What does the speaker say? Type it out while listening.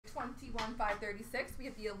1/536. We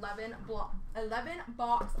have the 11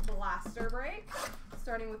 box blaster break,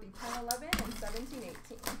 starting with the 10, 11, and 17,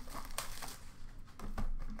 18.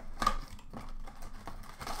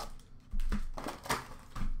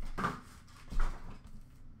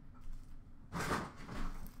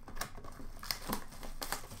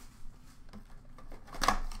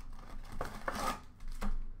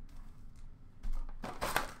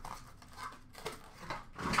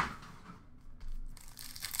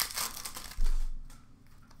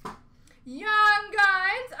 Young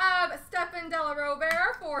Guns of Stephen De La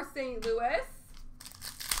Rovere for St. Louis.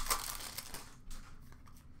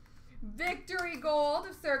 Victory Gold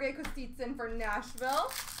of Sergei Kostitsyn for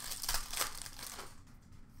Nashville.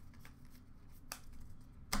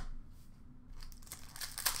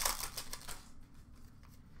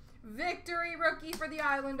 Victory Rookie for the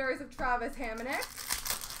Islanders of Travis Hamonic.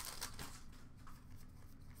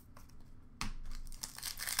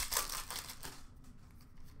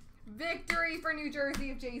 Victory for New Jersey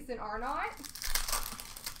of Jason Arnott.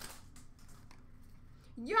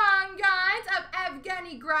 Young Guns of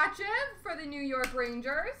Evgeny Grachev for the New York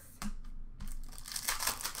Rangers.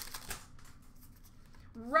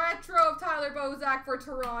 Retro of Tyler Bozak for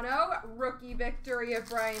Toronto. Rookie victory of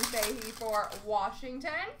Brian Fahey for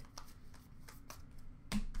Washington.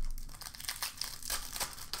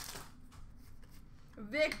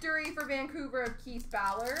 Victory for Vancouver of Keith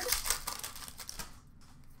Ballard.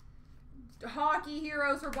 Hockey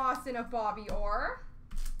Heroes for Boston of Bobby Orr.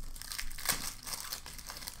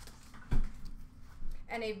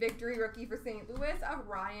 And a victory rookie for St. Louis of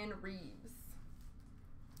Ryan Reeves.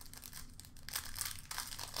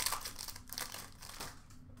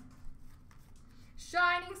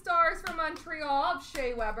 Shining Stars for Montreal of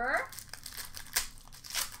Shea Weber.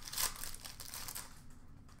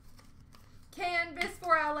 Canvas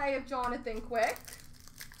for LA of Jonathan Quick.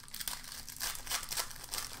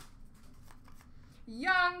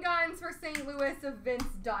 Young Guns for St. Louis of Vince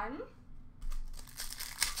Dunn.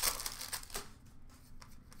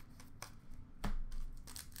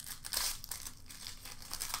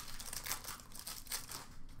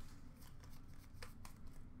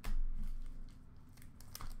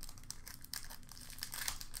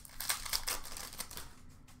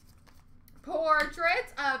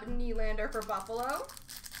 Portrait of Nylander for Buffalo.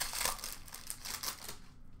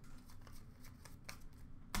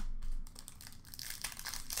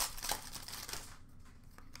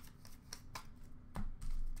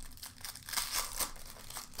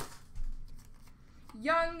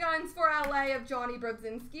 Young Guns for LA of Johnny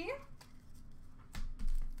Brodzinski.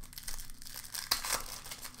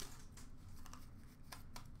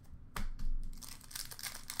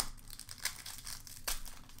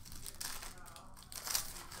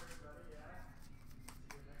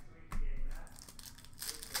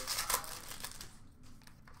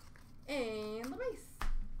 And the base.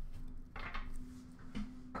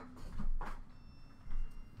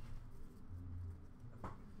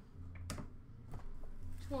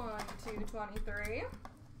 $22.23.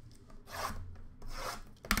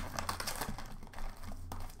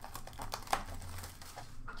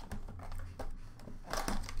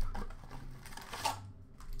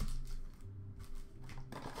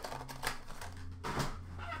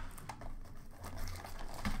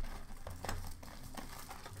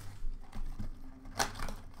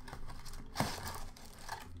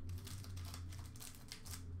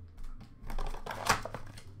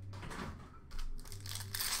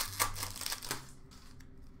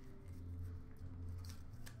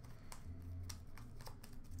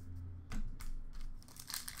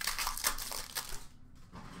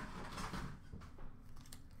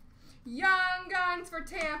 Young Guns for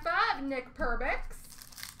Tampa of Nick Perbix.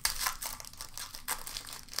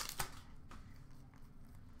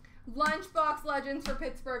 Lunchbox Legends for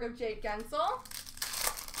Pittsburgh of Jake Gensel.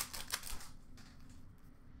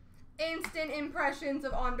 Instant Impressions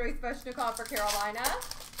of Andrei Svechnikov for Carolina.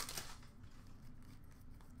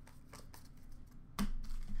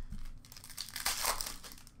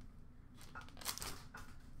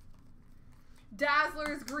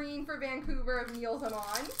 Dazzlers Green for Vancouver of Niels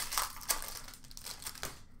Amon.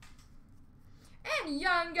 And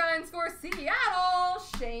Young Guns for Seattle,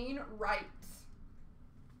 Shane Wright.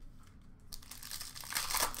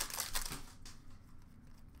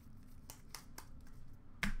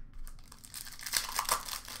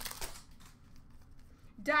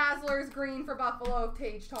 Dazzlers Green for Buffalo of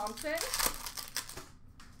Tage Thompson.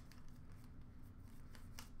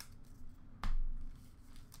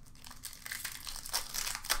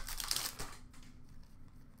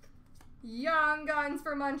 Young Guns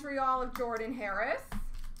for Montreal of Jordan Harris.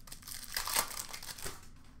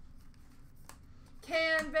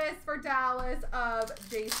 Canvas for Dallas of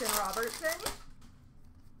Jason Robertson.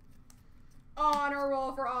 Honor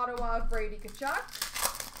roll for Ottawa of Brady Tkachuk.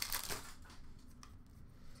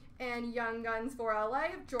 And Young Guns for LA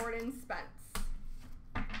of Jordan Spence.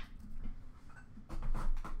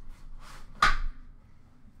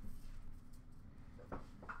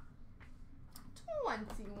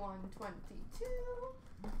 21-22.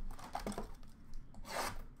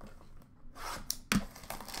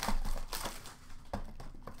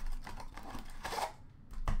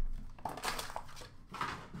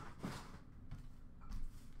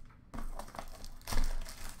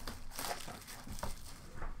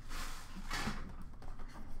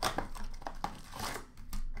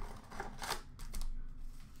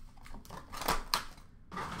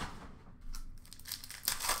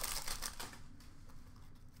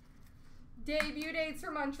 Debut dates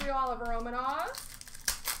for Montreal of Romanov.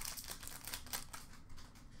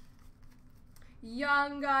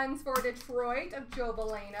 Young Guns for Detroit of Joe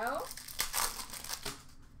Veleno.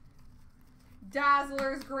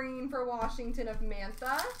 Dazzlers Green for Washington of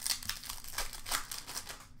Mantha.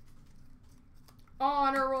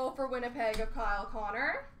 Honor roll for Winnipeg of Kyle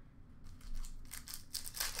Connor.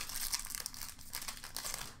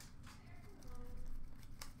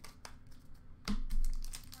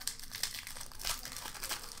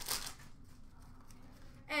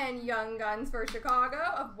 And Young Guns for Chicago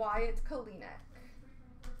of Wyatt Kalinick.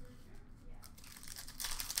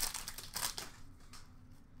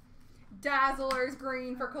 Dazzlers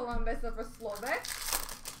Green for Columbus of Roslovic.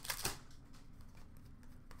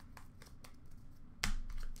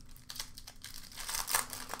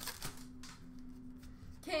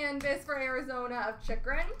 Canvas for Arizona of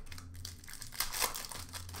Chikrin.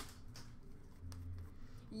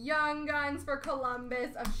 Young Guns for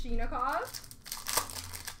Columbus of Shinikov.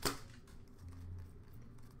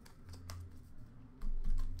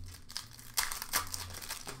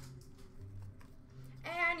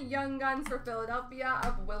 Young Guns for Philadelphia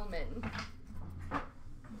of Willman.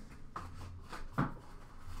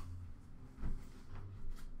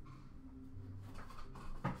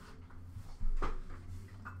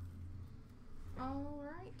 All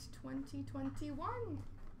right, 2021.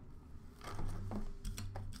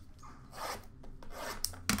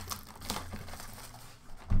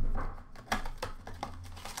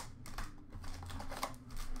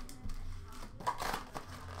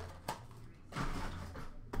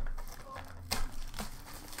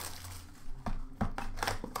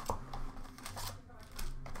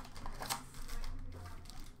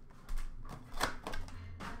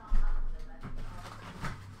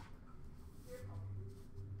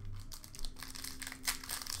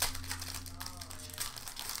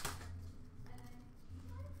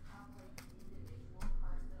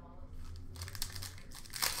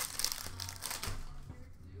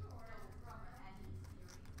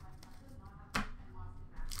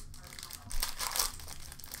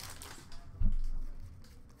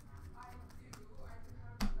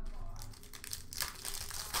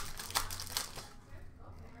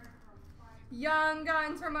 Young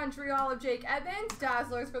Guns for Montreal of Jake Evans.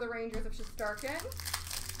 Dazzlers for the Rangers of Shesterkin.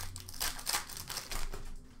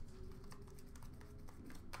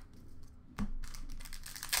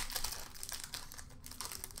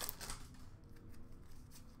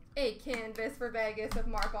 A Canvas for Vegas of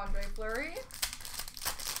Marc-Andre Fleury.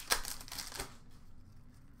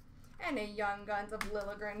 And a Young Guns of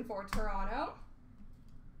Liljegren for Toronto.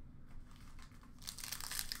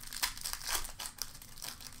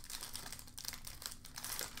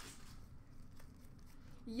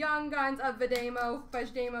 Young Guns of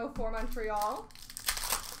Vajdemo for Montreal.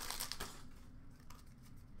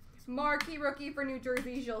 Marquee Rookie for New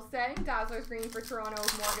Jersey, Gilles Seng. Dazzlers Green for Toronto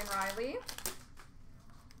of Morgan Riley.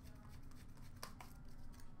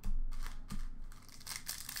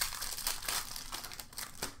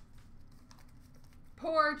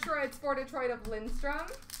 Portraits for Detroit of Lindstrom.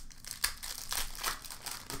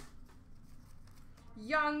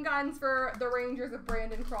 Young Guns for the Rangers of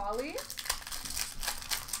Brandon Crawley.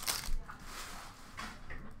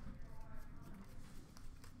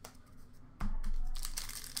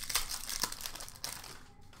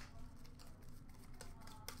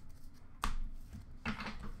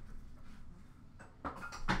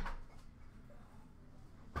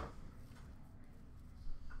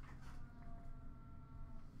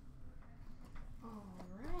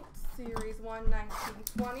 Series 1,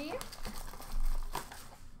 1920.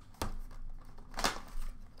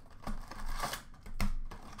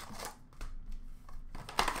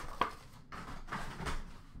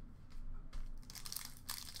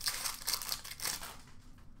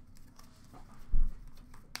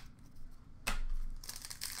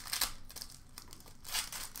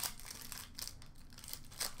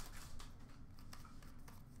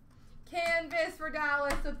 for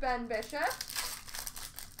Dallas of Ben Bishop.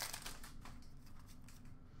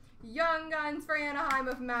 Young Guns for Anaheim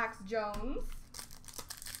of Max Jones.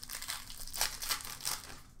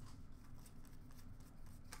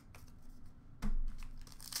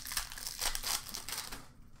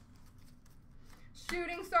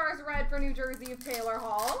 Shooting Stars red for New Jersey of Taylor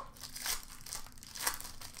Hall.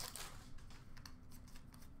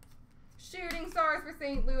 Shooting Stars for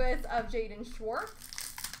St. Louis of Jaden Schwartz.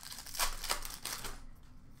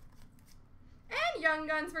 And Young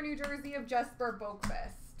Guns for New Jersey of Jesper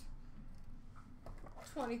Boqvist.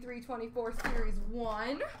 23-24 Series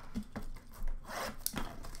 1.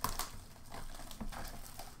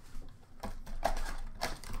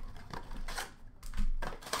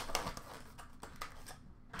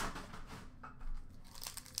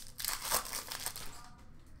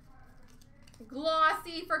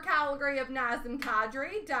 Glossy for Calgary of Nazem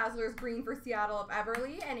Kadri. Dazzlers green for Seattle of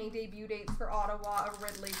Everly. Any debut dates for Ottawa of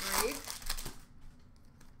Ridley Greig.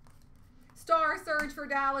 Star Surge for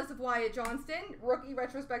Dallas of Wyatt Johnston. Rookie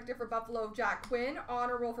retrospective for Buffalo of Jack Quinn.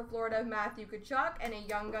 Honor roll for Florida of Matthew Tkachuk. And a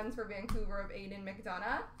Young Guns for Vancouver of Aiden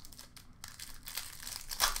McDonough.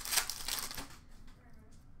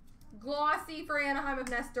 Glossy for Anaheim of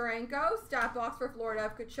Nestorenko. Stat box for Florida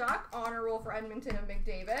of Tkachuk. Honor roll for Edmonton of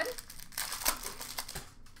McDavid.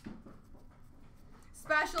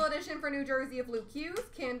 Special edition for New Jersey of Luke Hughes.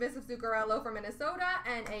 Canvas of Zuccarello for Minnesota.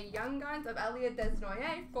 And a Young Guns of Elliot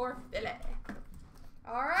Desnoyers for Philly.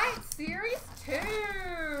 All right, Series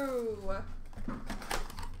 2.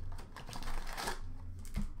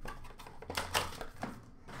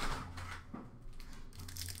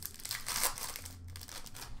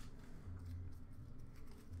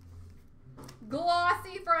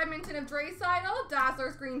 Glossy for Edmonton of Draisaitl.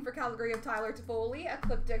 Dazzlers green for Calgary of Tyler Toffoli.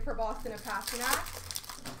 Ecliptic for Boston of Pasternak.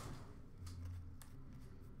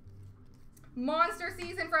 Monster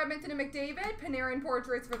Season for Edmonton of McDavid. Panarin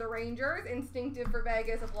Portraits for the Rangers. Instinctive for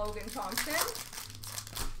Vegas of Logan Thompson.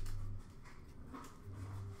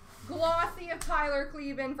 Glossy of Tyler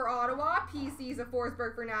Cleven for Ottawa. PCs of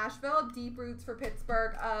Forsberg for Nashville. Deep Roots for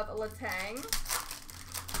Pittsburgh of Letang.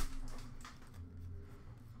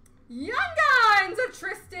 Young Guns of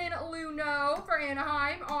Tristan Luneau for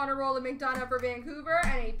Anaheim. Honor roll of McDonough for Vancouver.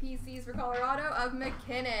 And a PCs for Colorado of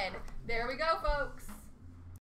McKinnon. There we go, folks.